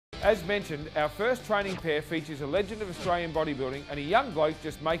As mentioned, our first training pair features a legend of Australian bodybuilding and a young bloke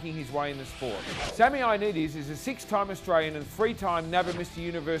just making his way in the sport. Sammy Ioannidis is a 6-time Australian and 3-time NABBA Mr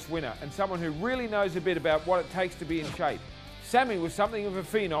Universe winner and someone who really knows a bit about what it takes to be in shape. Sammy was something of a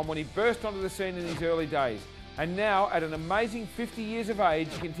phenom when he burst onto the scene in his early days, and now at an amazing 50 years of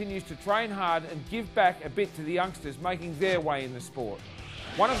age continues to train hard and give back a bit to the youngsters making their way in the sport.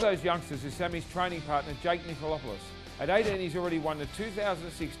 One of those youngsters is Sammy's training partner Jake Nicolopoulos. At 18 he's already won the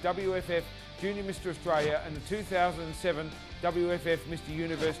 2006 WFF Junior Mr Australia and the 2007 WFF Mr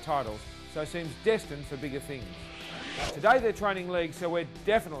Universe titles, so seems destined for bigger things. Today they're training legs, so we're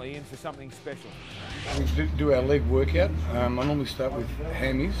definitely in for something special. We do our leg workout. I normally start with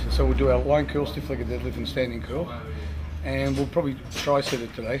hammies, so we'll do our line curl, stiff legged deadlift and standing curl, and we'll probably tricep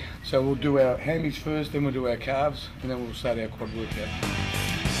it today. So we'll do our hammies first, then we'll do our calves, and then we'll start our quad workout.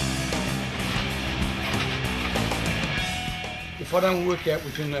 If I don't work out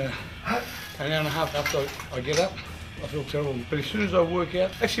within an hour and a half after I get up, I feel terrible. But as soon as I work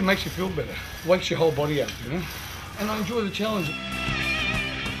out, it actually makes you feel better. Wakes your whole body up, you know? And I enjoy the challenge.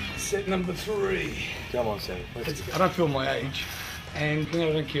 Set number 3. Come on, Sammy. I don't feel my age, and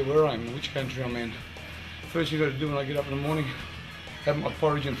I don't care where I am, which country I'm in. First thing I've got to do when I get up in the morning, have my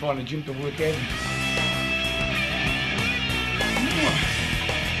porridge and find a gym to work out.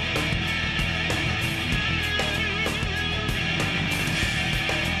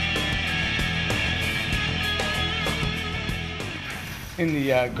 In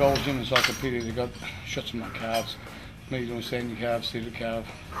the Gold Gym Encyclopedia, they've got shots of my calves, me doing standing calves, seated calf.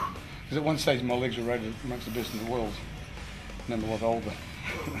 Because at one stage my legs were rated amongst the best in the world, and I'm a lot older.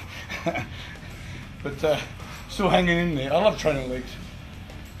 But still hanging in there. I love training legs.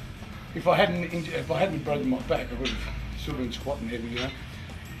 If I hadn't broken my back, I would have still been squatting heavy, you know.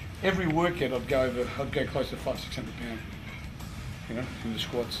 Every workout I'd go close to 500-600 pounds, you know, in the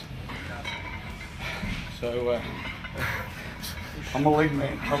squats. So I'm a leg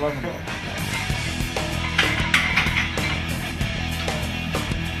man. I love them.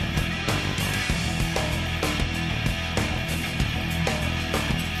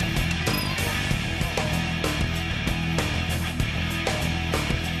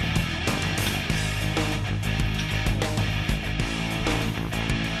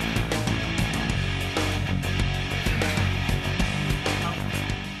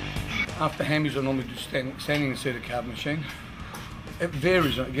 After hammies, I normally do standing and seated calf machine. It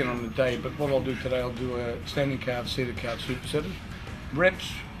varies again on the day, but what I'll do today, I'll do a standing calf, seated calf supersetted.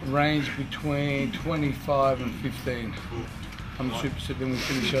 Reps range between 25 and 15 on the superset. Then we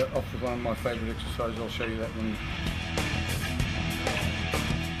finish off with one of my favourite exercises. I'll show you that one.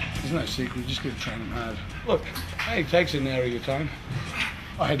 There's no secret, you just got to train them hard. Look, it only takes an hour of your time.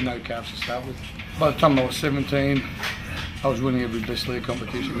 I had no calves to start with. By the time I was 17, I was winning every best leg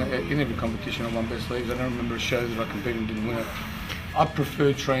competition. In every competition I won best legs. I don't remember a show that I competed and didn't win it. I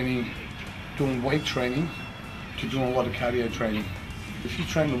prefer doing weight training to doing a lot of cardio training. If you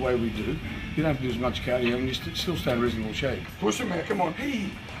train the way we do, you don't have to do as much cardio and you still stay in reasonable shape. Push him out, come on. Hey.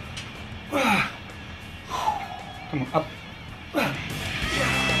 Come on, up.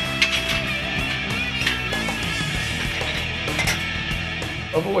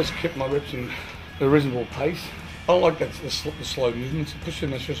 I've always kept my reps in a reasonable pace. I don't like that the slow movements. It puts too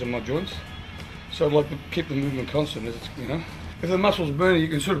much stress on my joints. So I'd like to keep the movement constant, as it's, you know. If the muscle's burning, you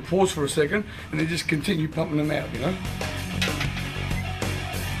can sort of pause for a second and then just continue pumping them out, you know.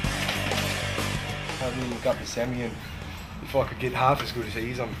 I really look up to Sammy, and if I could get half as good as he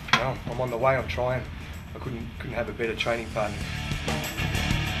is, I'm on the way. I'm trying. I couldn't have a better training partner.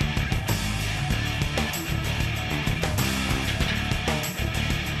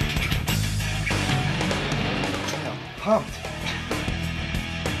 Pumped.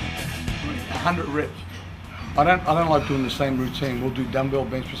 100 reps. I don't like doing the same routine. We'll do dumbbell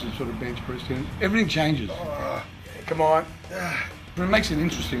bench press and sort of bench press. Everything changes. Come on. But it makes it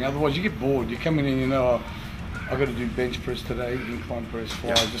interesting. Otherwise, you get bored. You come in and you know, I've got to do bench press today, incline press,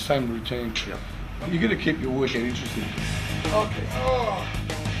 flies, the same routine. Yep. You've got to keep your workout interesting. Okay. Oh,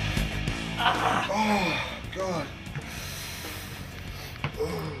 God.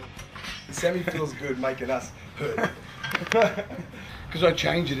 Oh. Sammy feels good making us hurt. Because I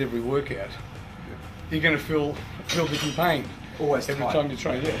change it every workout. You're going to feel different pain. Always every tight. time you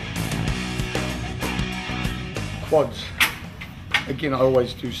train. Yeah. Quads. Again, I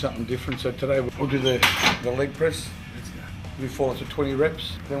always do something different. So today we'll do the leg press. We'll do 4 to 20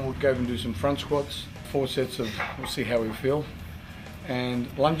 reps. Then we'll go and do some front squats. 4 sets of, we'll see how we feel. And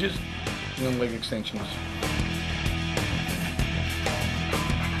lunges, and then leg extensions.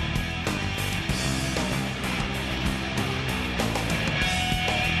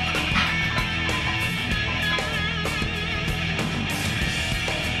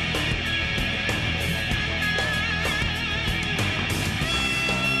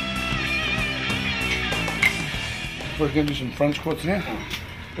 We're going to do some front squats now.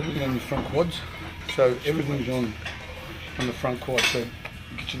 Everything on your front quads. So everything's on the front quad, so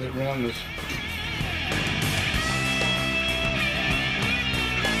get you that roundness.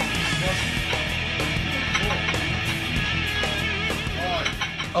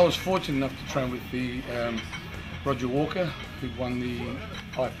 I was fortunate enough to train with the Roger Walker, who won the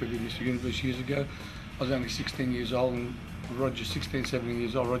IFBB Mr. Universe years ago. I was only 16 years old, and Roger, 16, 17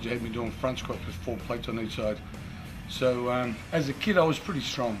 years old, Roger had me doing front squats with 4 plates on each side. So as a kid, I was pretty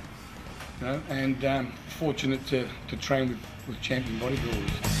strong, you know, and fortunate to train with champion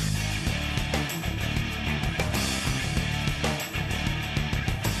bodybuilders.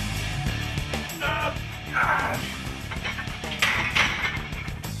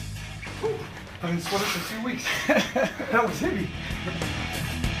 I haven't squatted for 2 weeks. That was heavy.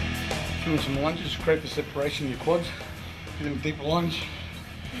 Doing some lunges, great for separation in your quads. Doing a deep lunge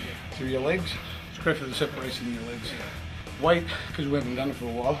through your legs. It's great for the separation in your legs. Weight, because we haven't done it for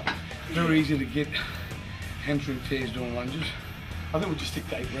a while, very easy to get hamstring tears doing lunges. I think we'll just stick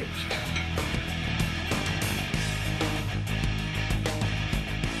to 8 reps.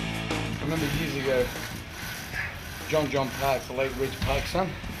 I remember years ago, John Park, the late Reg Park's son,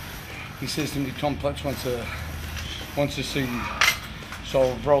 he says to me, Tom Platts wants to see me. So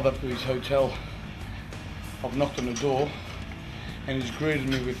I've rolled up to his hotel, I've knocked on the door, and he's greeted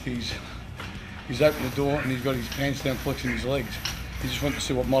me with he's opened the door and he's got his pants down flexing his legs. He just wanted to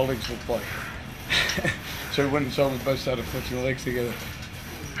see what my legs look like. So he went inside, we both started flexing the legs together.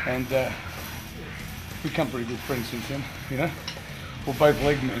 And we've become pretty good friends since then, you know. We're both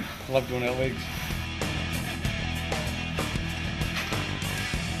leg men, love doing our legs.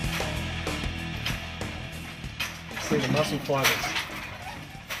 See the muscle fibers.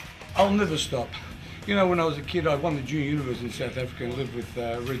 I'll never stop. You know, when I was a kid, I won the Junior Universe in South Africa and lived with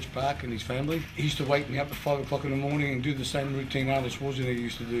Reg Park and his family. He used to wake me up at 5 o'clock in the morning and do the same routine Arnold Schwarzenegger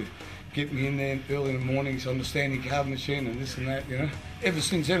used to do. Get me in there early in the mornings on the standing carb machine and this and that, you know. Ever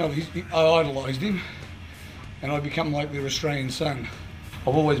since then, I idolised him and I've become like their Australian son.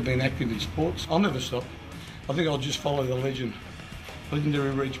 I've always been active in sports. I'll never stop. I think I'll just follow the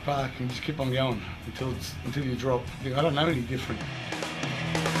legendary Reg Park and just keep on going until you drop. I don't know any different.